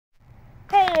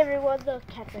everyone, the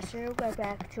Catfish here. We're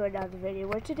back to another video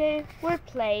where today we're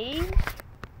playing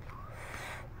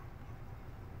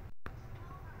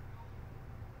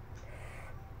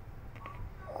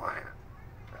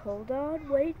hold on,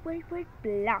 wait, Blox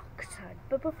Hunt.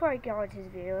 But before I get on to this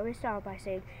video, let me start by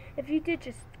saying, if you did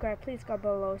just subscribe, please comment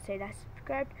below saying that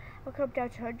subscribed. I'll come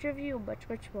down to 100 of you and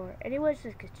much more. Anyways,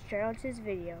 let's get straight on to this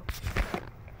video.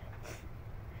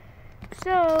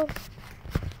 So,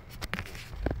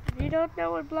 if you don't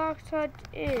know what Blox Hunt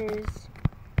is,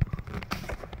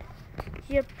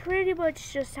 you pretty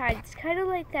much just hide. It's kind of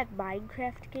like that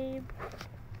Minecraft game.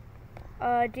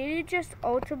 Did you just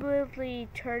ultimately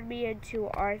turn me into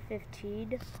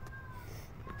R15?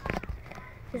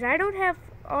 Because I don't have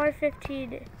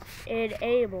R15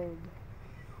 enabled.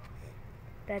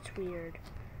 That's weird.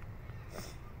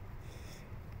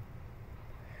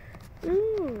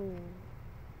 Ooh.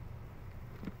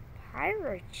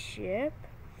 Pirate ship.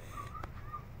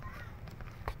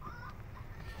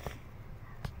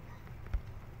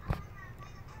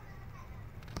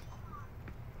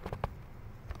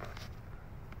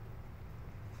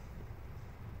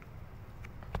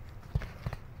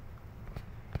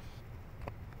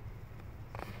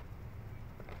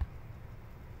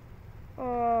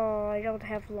 Oh, I don't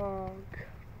have long.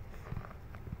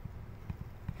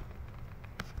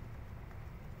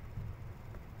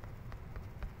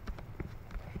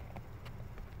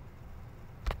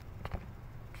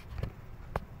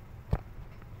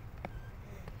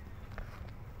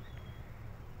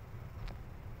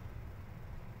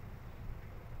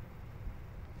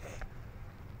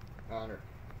 Connor.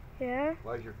 Yeah?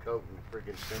 Why's your coat in the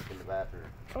friggin' sink in the bathroom?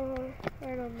 Oh,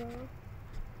 I don't know.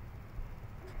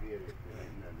 You'd be idiot if there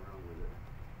ain't nothing wrong with it.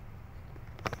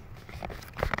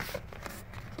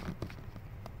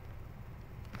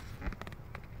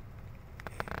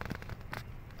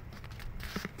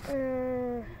 Tell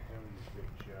me this big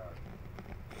shot.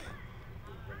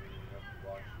 You're bringing it up to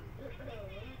watch you.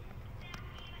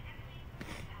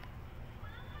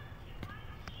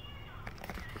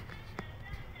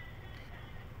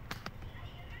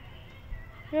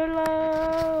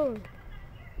 Hello.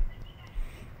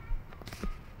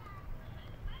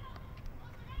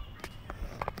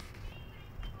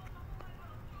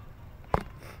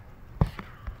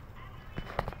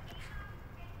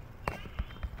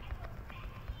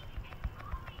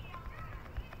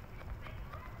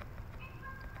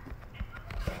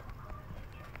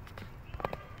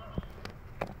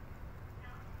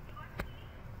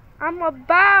 I'm a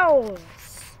bounce.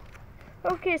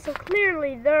 Okay, so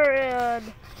clearly they're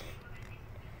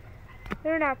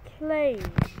not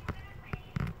playing.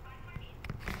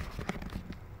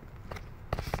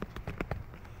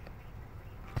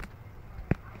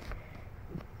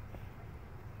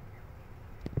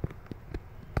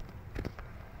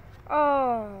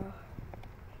 Oh.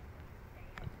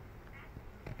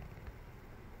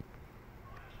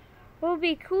 What would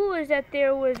be cool is that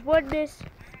there was one miss.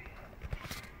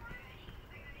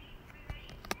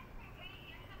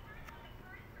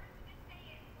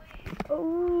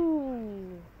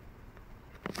 Ooh.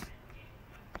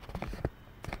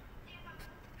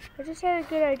 I just had a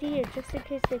good idea just in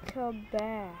case they come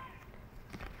back.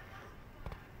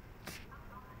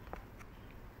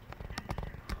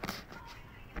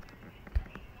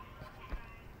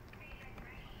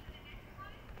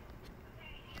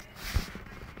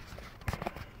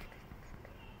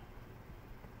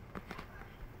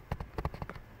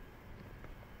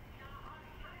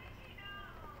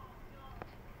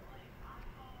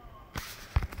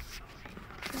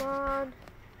 Come on.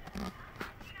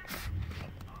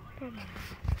 Come on.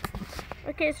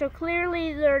 Okay, so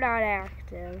clearly they're not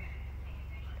active.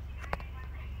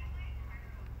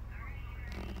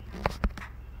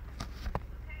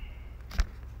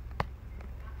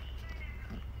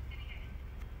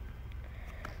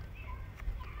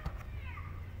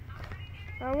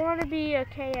 I want to be a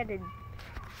cannon.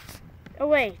 Oh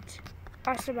wait,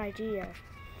 awesome idea.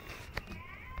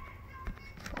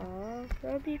 Oh,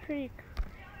 that would be pretty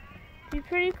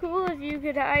cool if you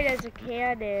could hide as a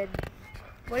cannon.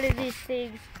 One of these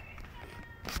things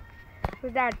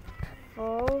was not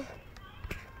full.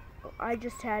 I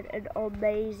just had an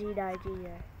amazing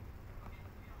idea.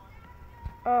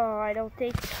 Oh, I don't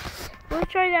think we'll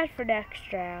try that for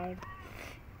next round.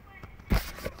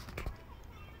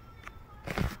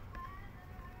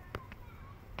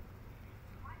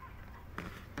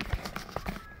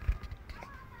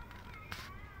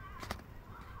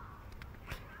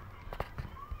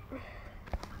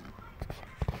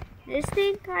 This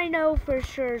thing I know for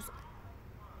sure is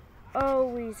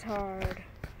always hard.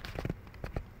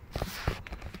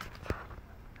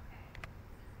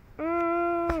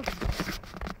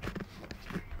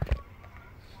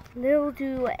 Little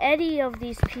do any of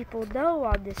these people know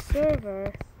on this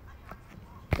server,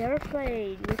 they're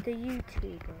playing with a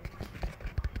YouTuber.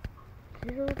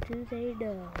 Little do they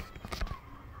know.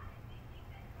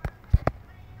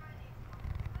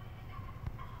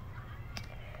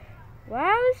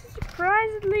 Wow, this is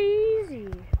surprisingly easy.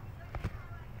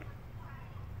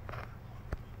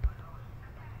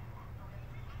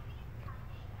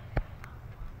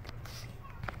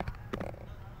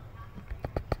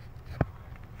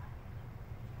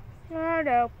 Oh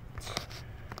no.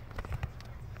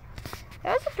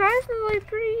 That was surprisingly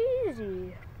pretty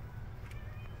easy.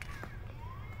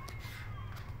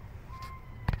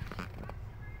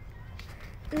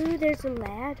 Ooh, there's a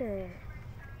ladder.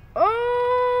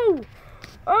 Oh!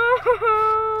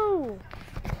 Oh!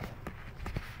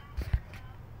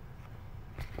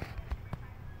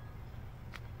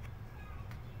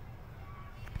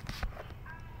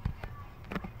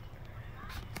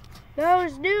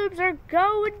 Those noobs are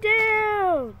going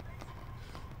down!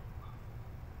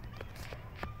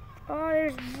 Oh,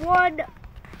 there's one.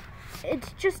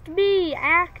 It's just me,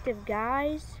 active,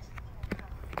 guys.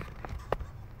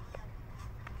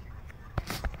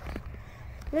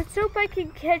 Let's hope I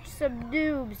can catch some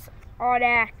noobs on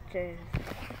active.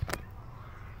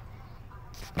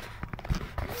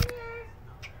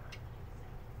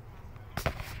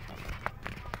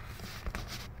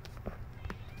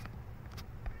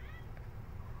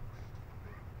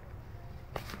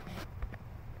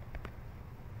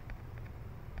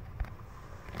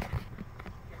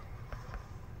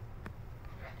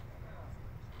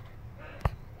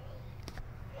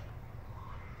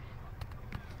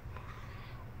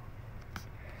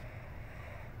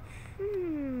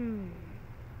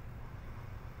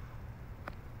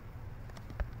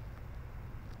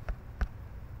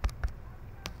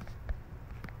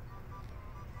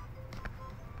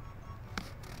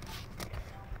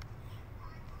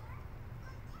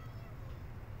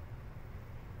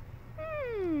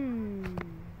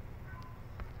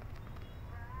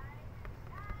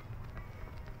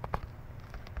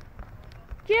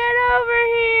 Get over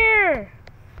here!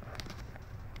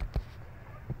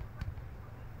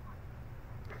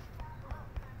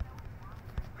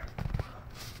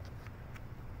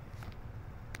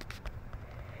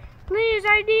 Please,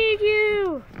 I need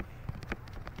you!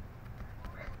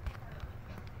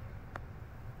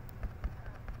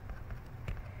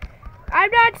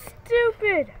 I'm not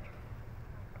stupid!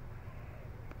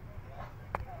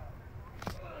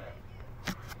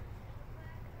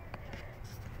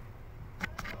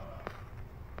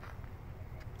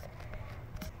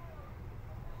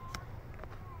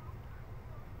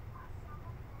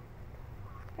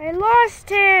 I lost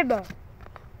him!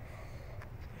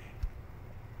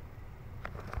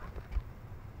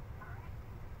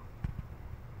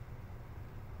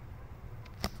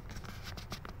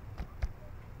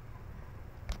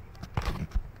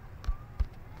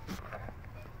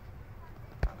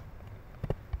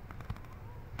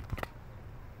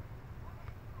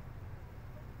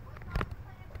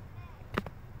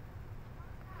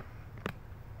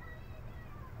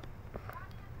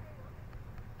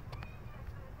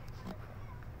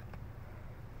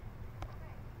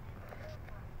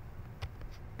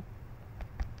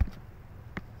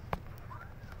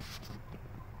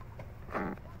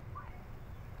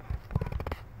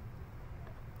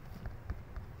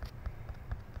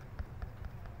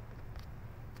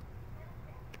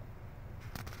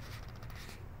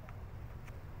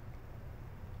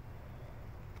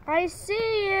 I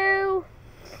see you!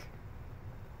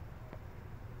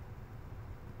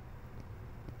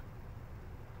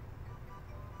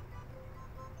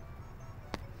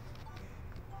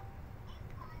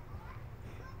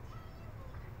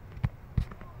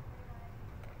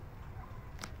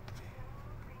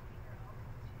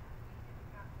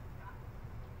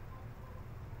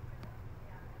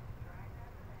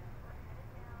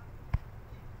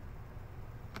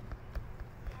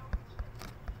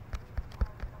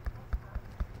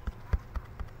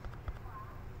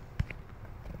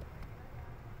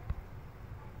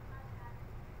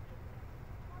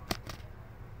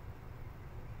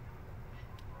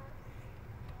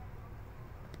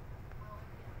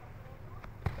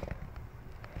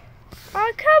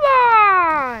 Oh, come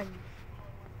on!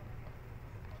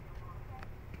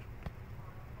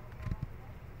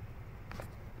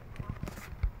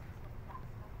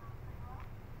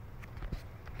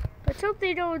 Let's hope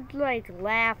they don't, like,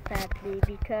 laugh at me,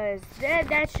 because then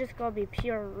that's just gonna be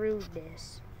pure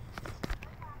rudeness.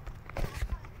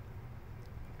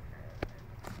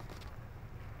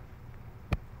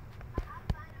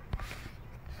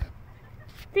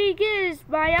 thing is,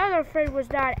 my other friend was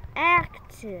not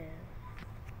active.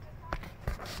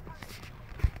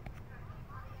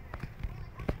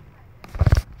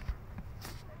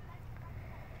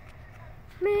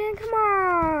 Man, come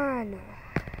on.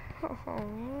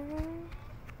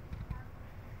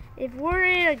 If we're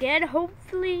in again,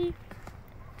 hopefully.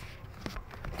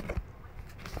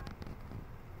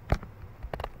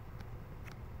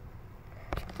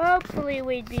 Hopefully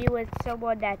we'd be with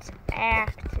someone that's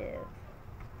active.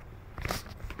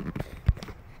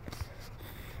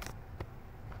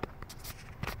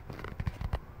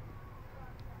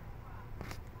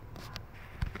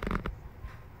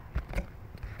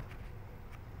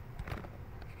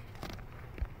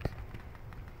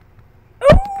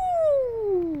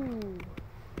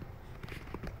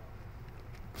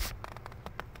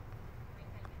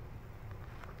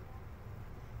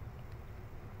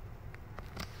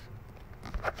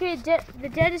 Okay, the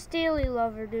Dennis Daily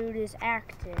Lover dude is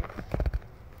active.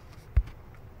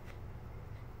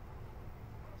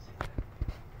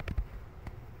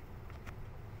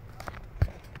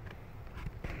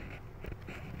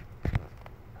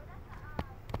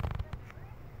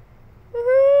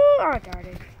 Woohoo! Oh, darn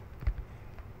it.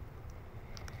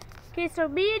 Okay, so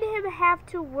me and him have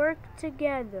to work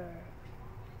together.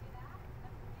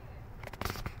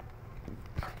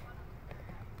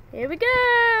 Here we go!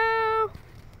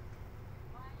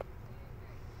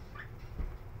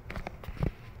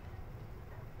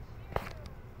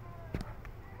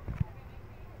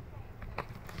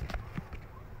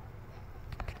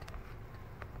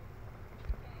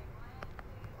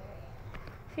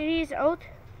 He's out.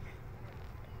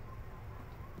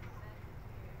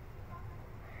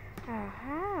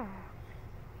 Aha.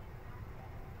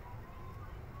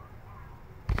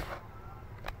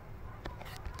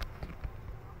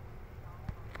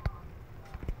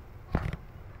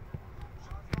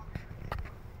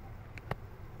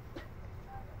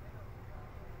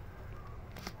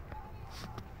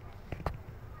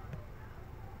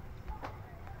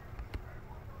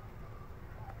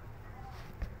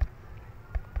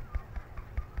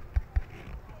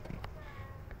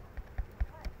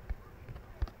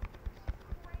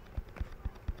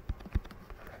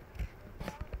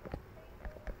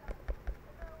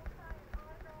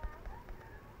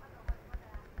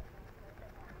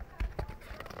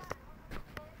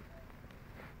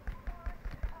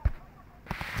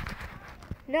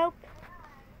 Nope.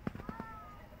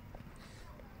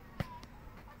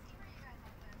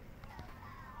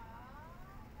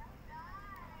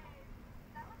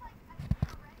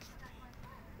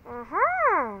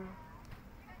 Uh-huh.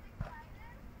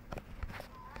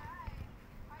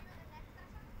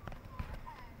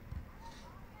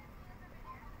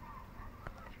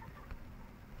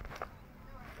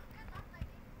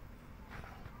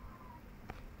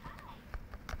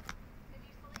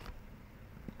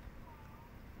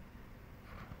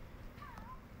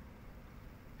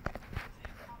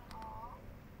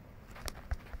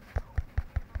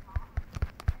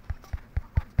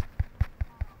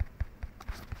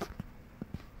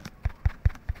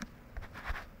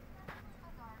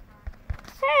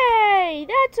 Hey,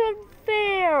 that's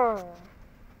unfair.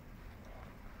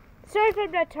 Sorry if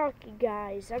I'm not talking,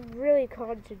 guys. I'm really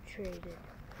concentrated.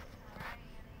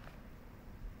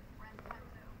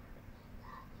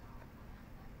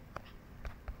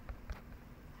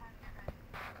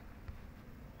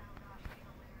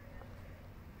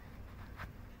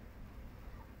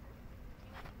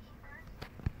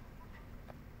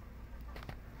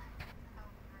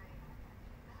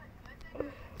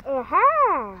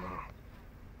 Aha!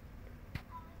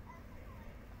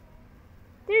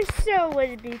 There's so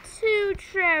would be two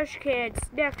trash cans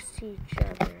next to each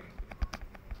other.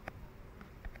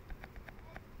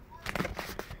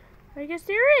 I guess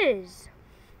there is.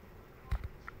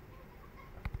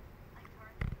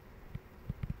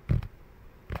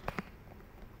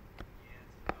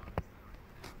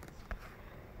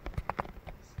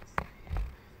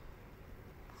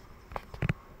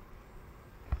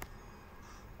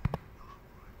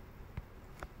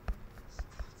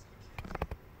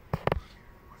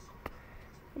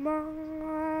 Come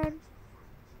on.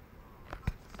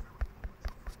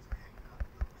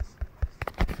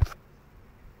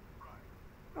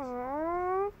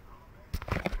 Aww.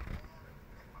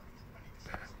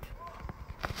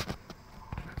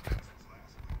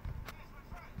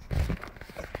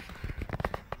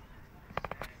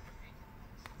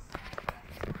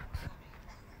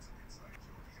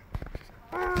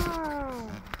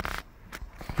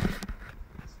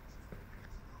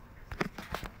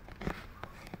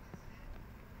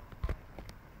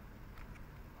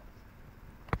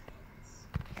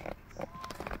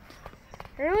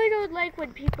 really don't like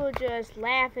when people just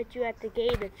laugh at you at the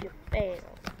game if you fail.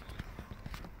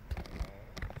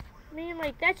 I mean,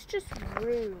 like, that's just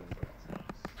rude.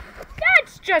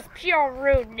 That's just pure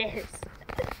rudeness.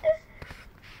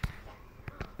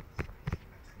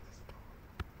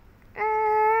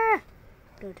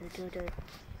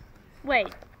 Wait.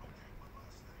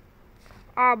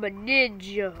 I'm a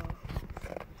ninja.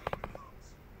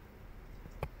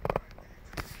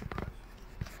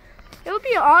 It would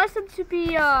be awesome to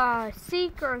be a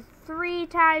seeker 3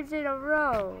 times in a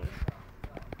row.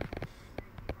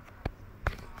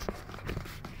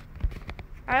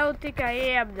 I don't think I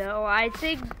am, though. I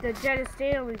think the Jenna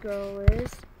Stanley girl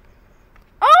is.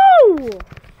 Oh!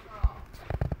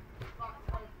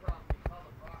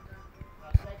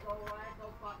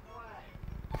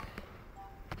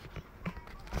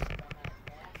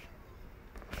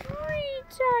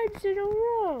 Times in a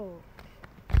row.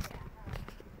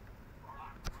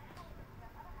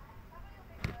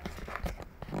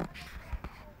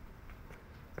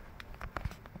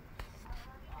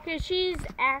 Okay, she's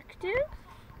active.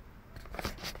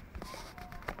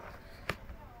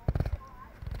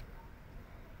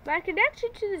 My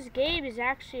connection to this game is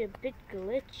actually a bit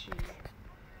glitchy.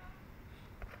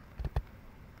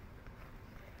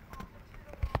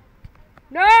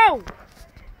 No!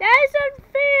 That is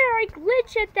unfair! I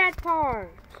glitch at that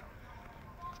part.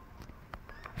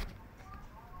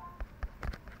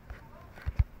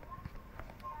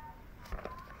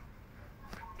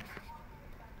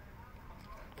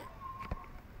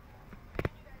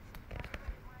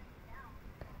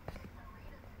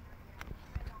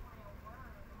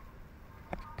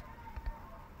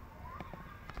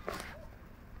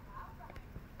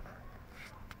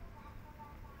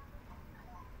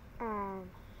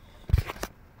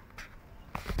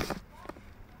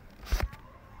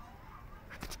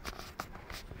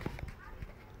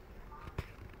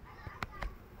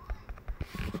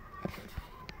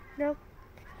 Nope.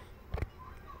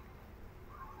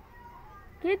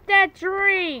 Get that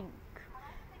drink.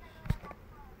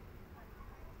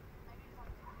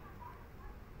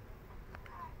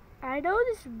 I know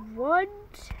this one.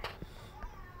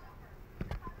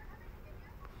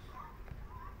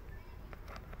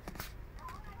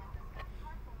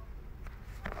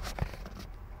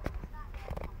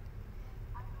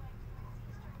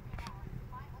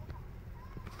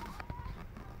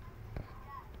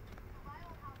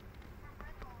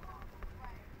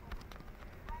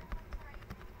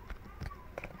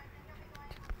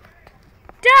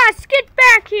 Dust, get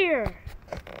back here!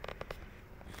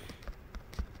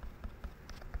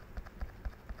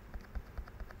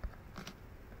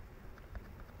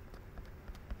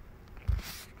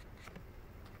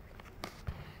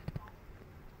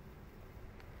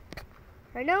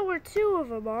 I know where 2 of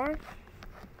them are.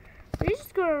 We're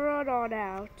just gonna run on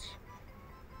out.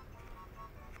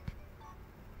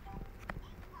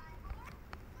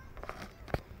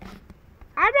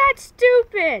 I'm not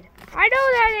stupid! I know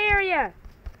that area!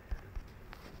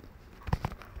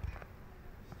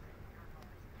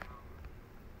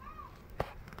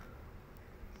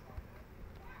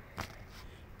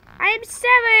 I am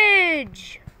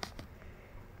savage!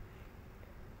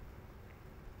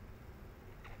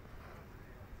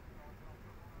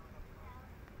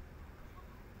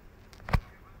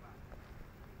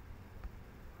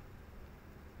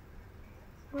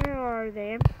 Where are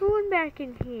they? I'm going back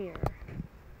in here.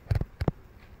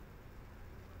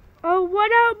 Oh,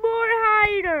 what a more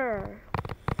hider!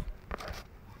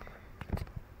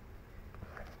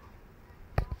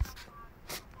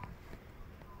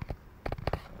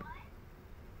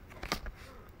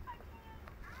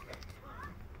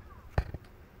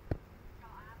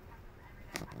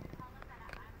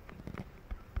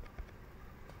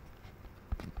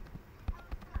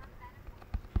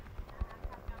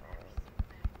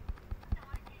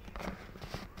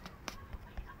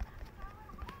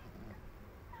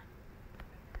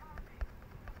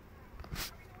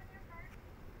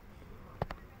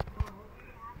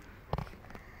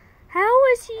 How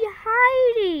is he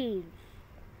hiding?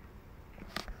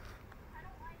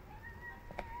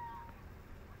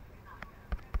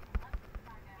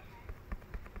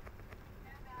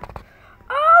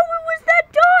 Oh, it was that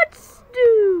Dots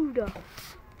dude!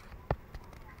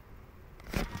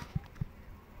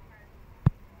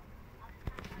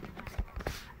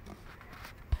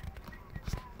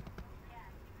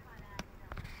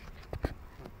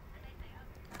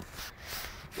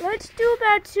 Let's do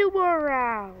about 2 more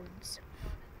rounds.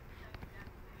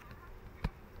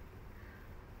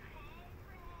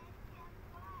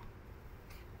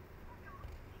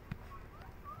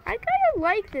 I kind of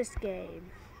like this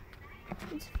game.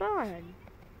 It's fun.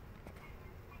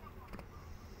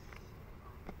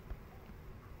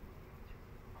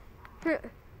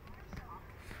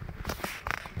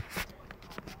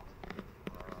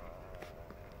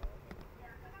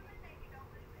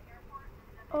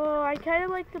 Oh, I kind of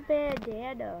like the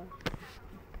bandana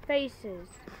faces.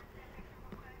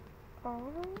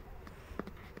 Oh.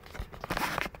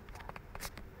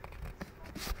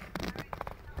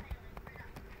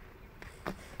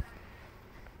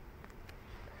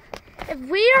 If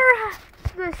we are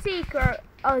the seeker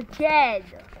again,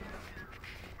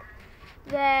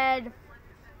 then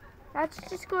that's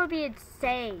just going to be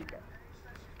insane.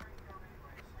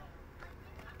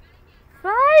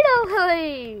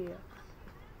 Finally!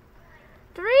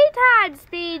 3 times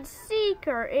being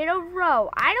seeker in a row.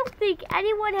 I don't think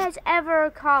anyone has ever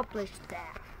accomplished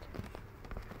that.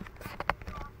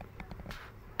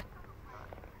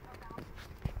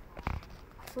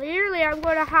 Clearly, I'm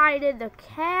going to hide in the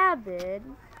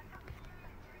cabin.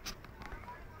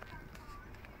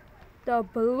 The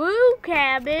blue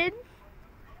cabin.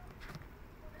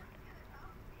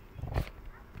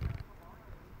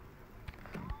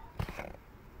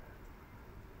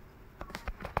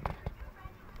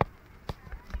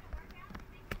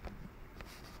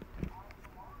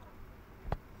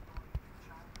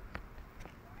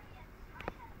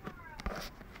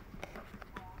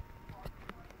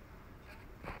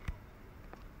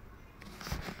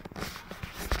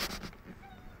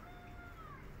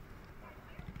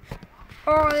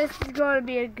 Oh, this is going to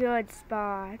be a good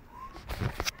spot.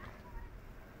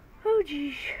 Oh,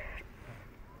 geez.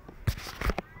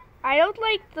 I don't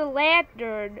like the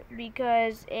lantern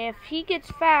because if he gets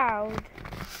found,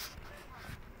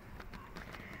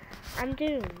 I'm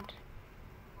doomed.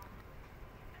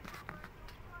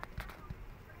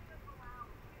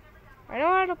 I know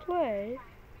how to play.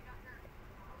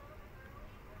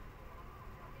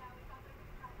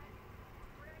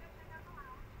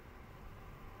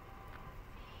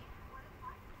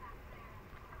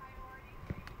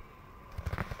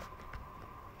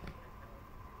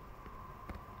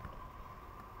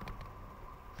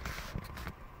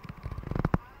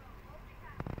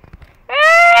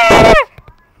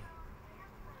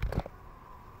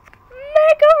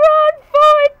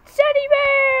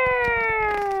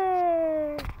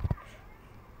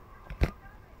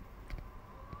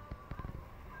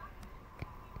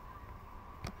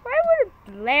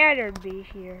 Lantern be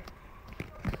here.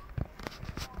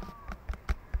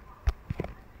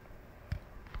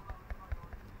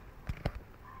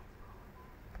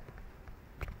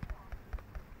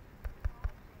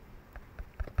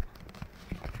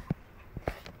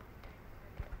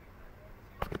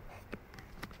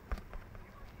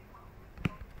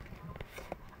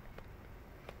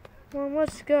 Well,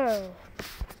 let's go.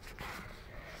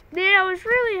 Man, I was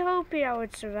really hoping I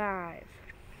would survive.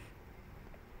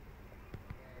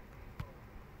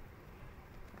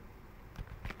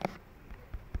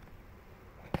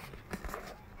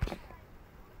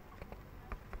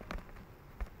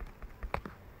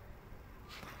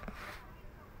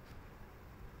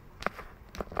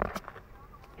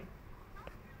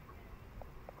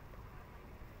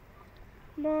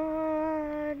 Come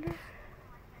on.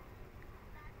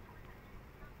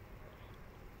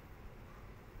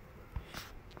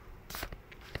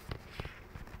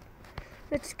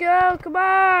 Let's go, come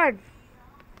on.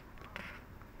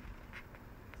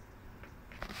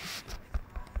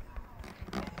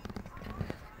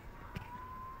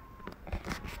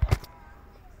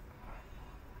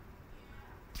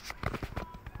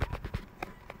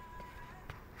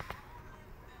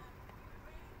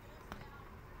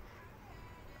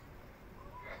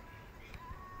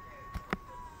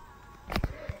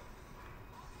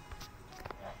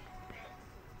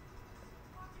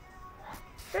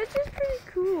 This is pretty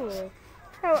cool.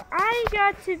 How I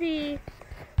got to be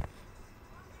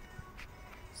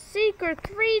seeker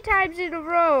 3 times in a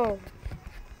row.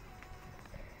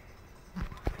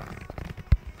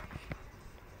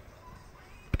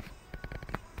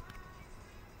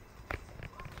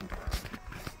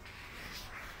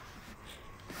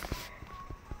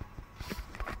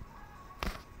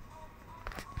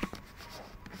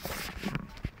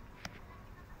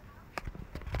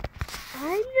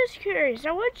 I'm just curious,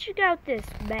 I want you got this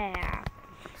map.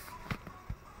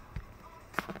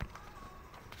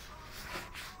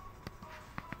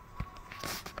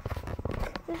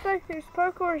 Looks like there's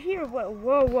parkour here. Whoa,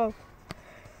 whoa, whoa.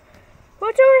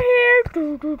 What's over here?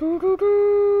 Do, do, do, do,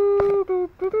 do, do,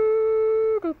 do, do,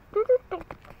 do, do, do.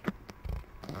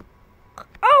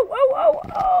 Oh, oh, oh,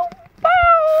 oh,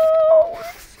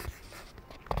 balls!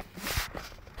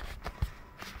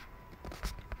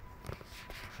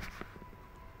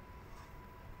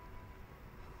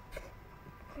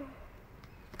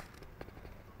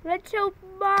 Let's hope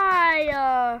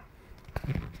my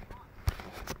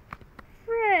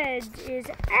friend is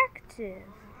active.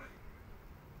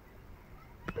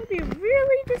 I'll be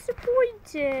really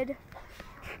disappointed.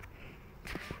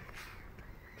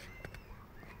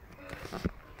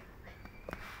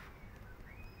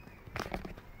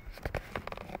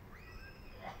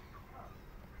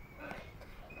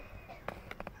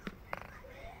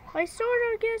 I sort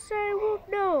of guess I won't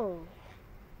know.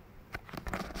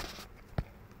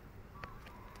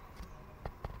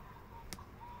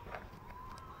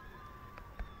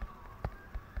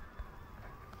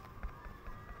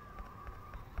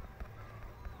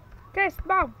 That's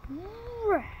my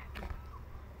rap.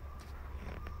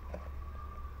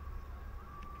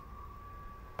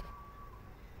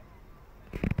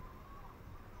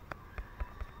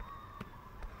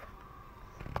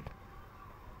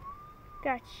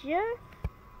 Gotcha.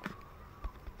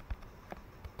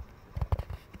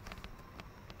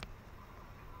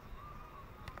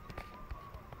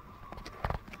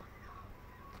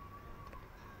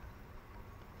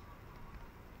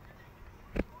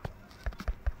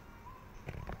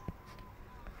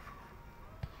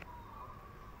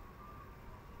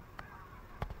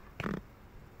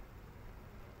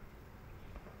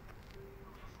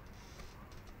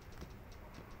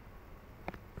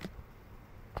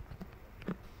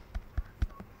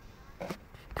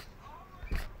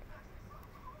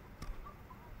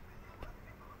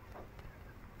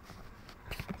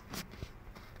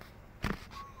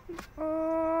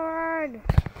 On.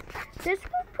 This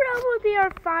will probably be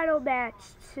our final match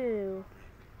too.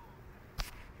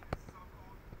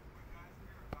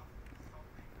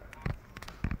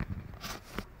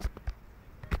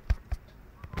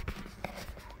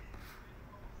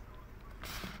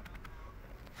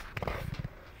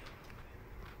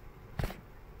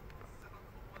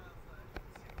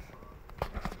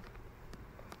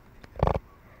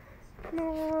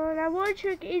 No, I want to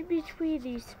check in between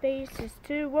these spaces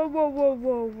too. Whoa, whoa, whoa,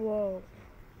 whoa, whoa.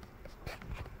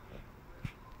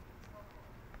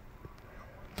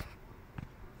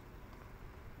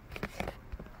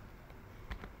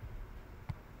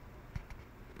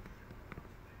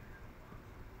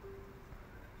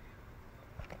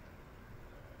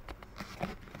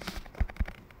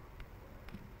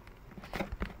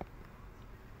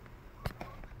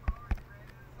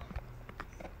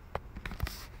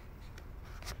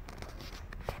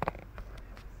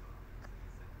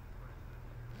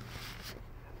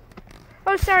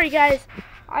 Oh, sorry guys.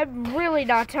 I'm really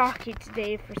not talking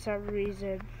today for some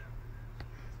reason.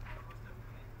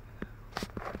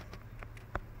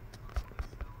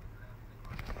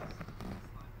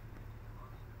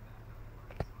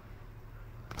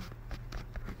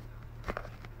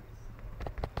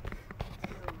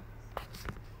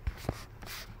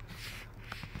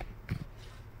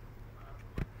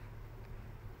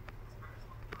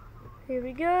 Here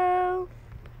we go.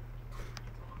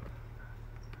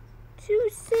 2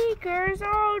 seekers,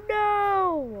 oh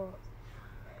no!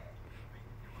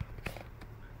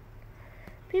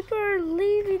 People are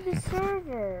leaving the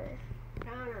server.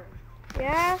 Connor.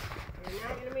 Yeah? You're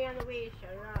not gonna be on the Wii,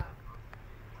 shut it off.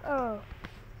 Oh,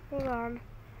 hold on.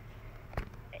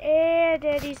 And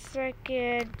any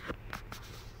second.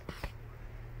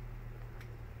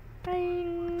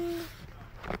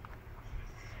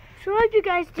 So I hope you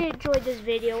guys did enjoy this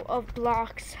video of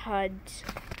Blox Hunt.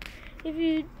 If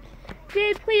you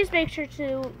did, please make sure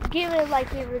to give it a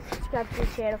like and subscribe to the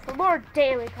channel for more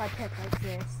daily content like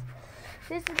this.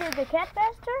 This has been the Cat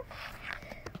Master,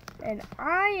 and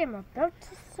I am about to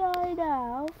sign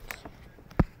out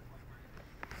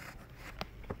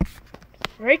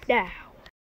right now.